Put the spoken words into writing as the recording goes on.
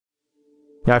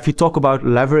Yeah, if you talk about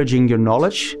leveraging your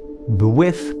knowledge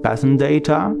with patent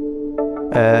data,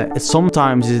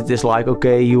 sometimes it's like,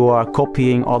 okay, you are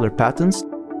copying other patents,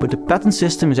 but the patent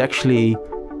system is actually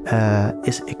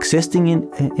is existing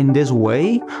in this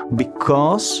way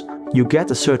because you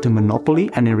get a certain monopoly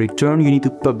and in return you need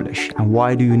to publish. And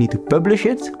why do you need to publish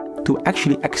it? To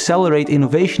actually accelerate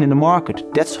innovation in the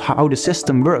market. That's how the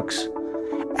system works.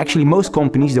 Actually, most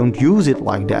companies don't use it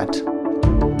like that.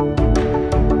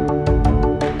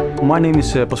 My name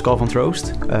is Pascal van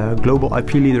Troost, global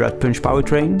IP leader at Punch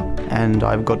Powertrain, and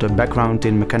I've got a background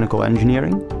in mechanical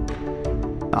engineering.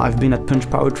 I've been at Punch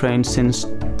Powertrain since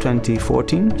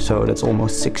 2014, so that's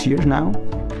almost 6 years now.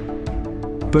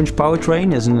 Punch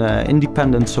Powertrain is an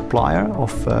independent supplier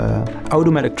of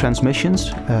automatic transmissions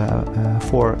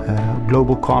for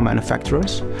global car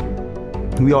manufacturers.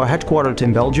 We are headquartered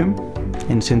in Belgium,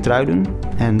 in Sint-Truiden,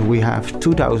 and we have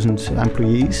 2,000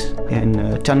 employees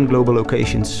in 10 global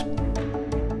locations.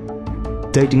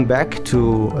 Dating back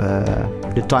to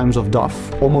the times of DAF,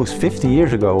 almost 50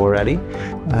 years ago already,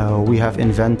 we have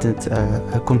invented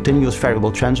a continuous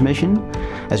variable transmission,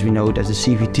 as we know it as the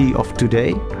CVT of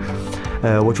today,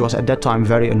 which was at that time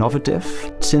very innovative.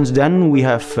 Since then we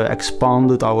have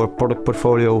expanded our product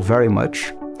portfolio very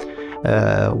much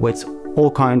with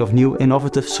all kinds of new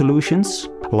innovative solutions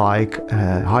like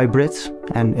hybrid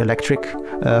and electric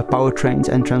powertrains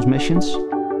and transmissions.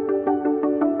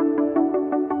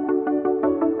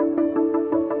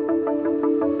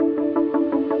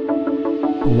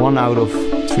 One out of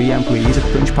 3 employees at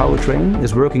Punch Powertrain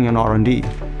is working in R&D,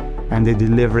 and they're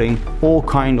delivering all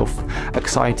kinds of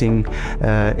exciting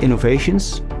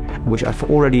innovations, which have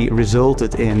already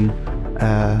resulted in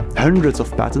hundreds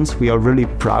of patents. We are really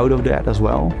proud of that as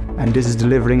well, and this is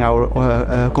delivering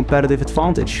our competitive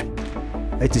advantage.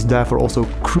 It is therefore also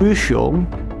crucial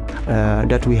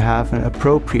that we have an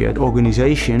appropriate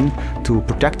organization to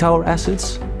protect our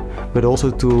assets, but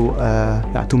also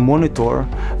to monitor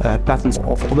patents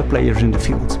of other players in the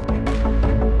field.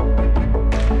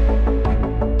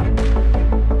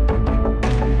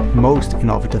 Most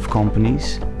innovative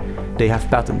companies, they have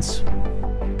patents.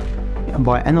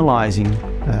 By analyzing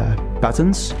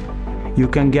patents, you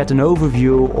can get an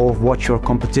overview of what your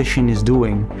competition is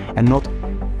doing, and not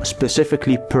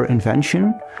specifically per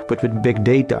invention, but with big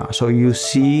data. So you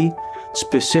see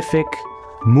specific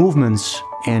movements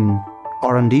in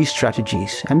R&D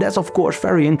strategies, and that's of course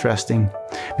very interesting,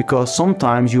 because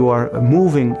sometimes you are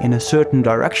moving in a certain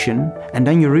direction and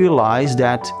then you realize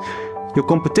that your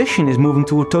competition is moving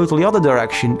to a totally other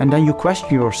direction, and then you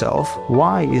question yourself,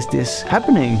 why is this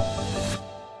happening?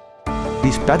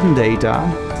 These patent data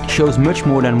shows much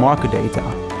more than market data.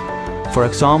 For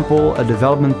example, a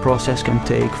development process can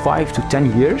take 5 to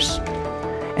 10 years,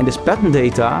 and this patent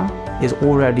data is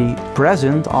already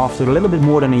present after a little bit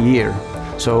more than a year.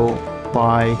 So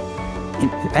by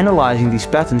analyzing these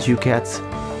patents, you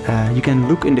can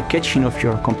look in the kitchen of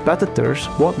your competitors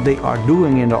what they are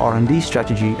doing in the R&D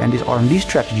strategy, and this R&D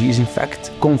strategy is in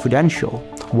fact confidential.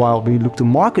 While we look to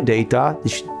market data,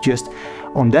 it's just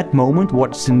on that moment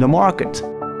what's in the market.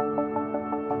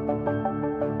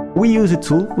 We use a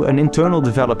tool, an internal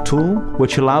developed tool,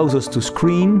 which allows us to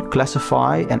screen,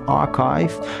 classify and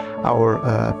archive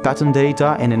our patent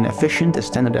data in an efficient and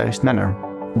standardized manner.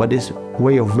 By this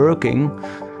way of working,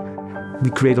 we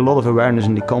create a lot of awareness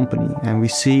in the company, and we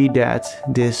see that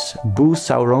this boosts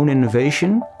our own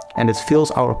innovation and it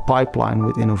fills our pipeline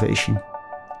with innovation.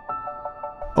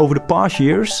 Over the past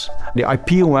years, the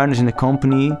IP awareness in the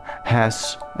company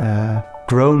has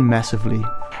grown massively,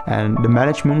 and the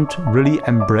management really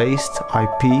embraced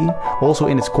IP also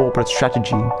in its corporate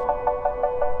strategy,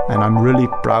 and I'm really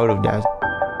proud of that.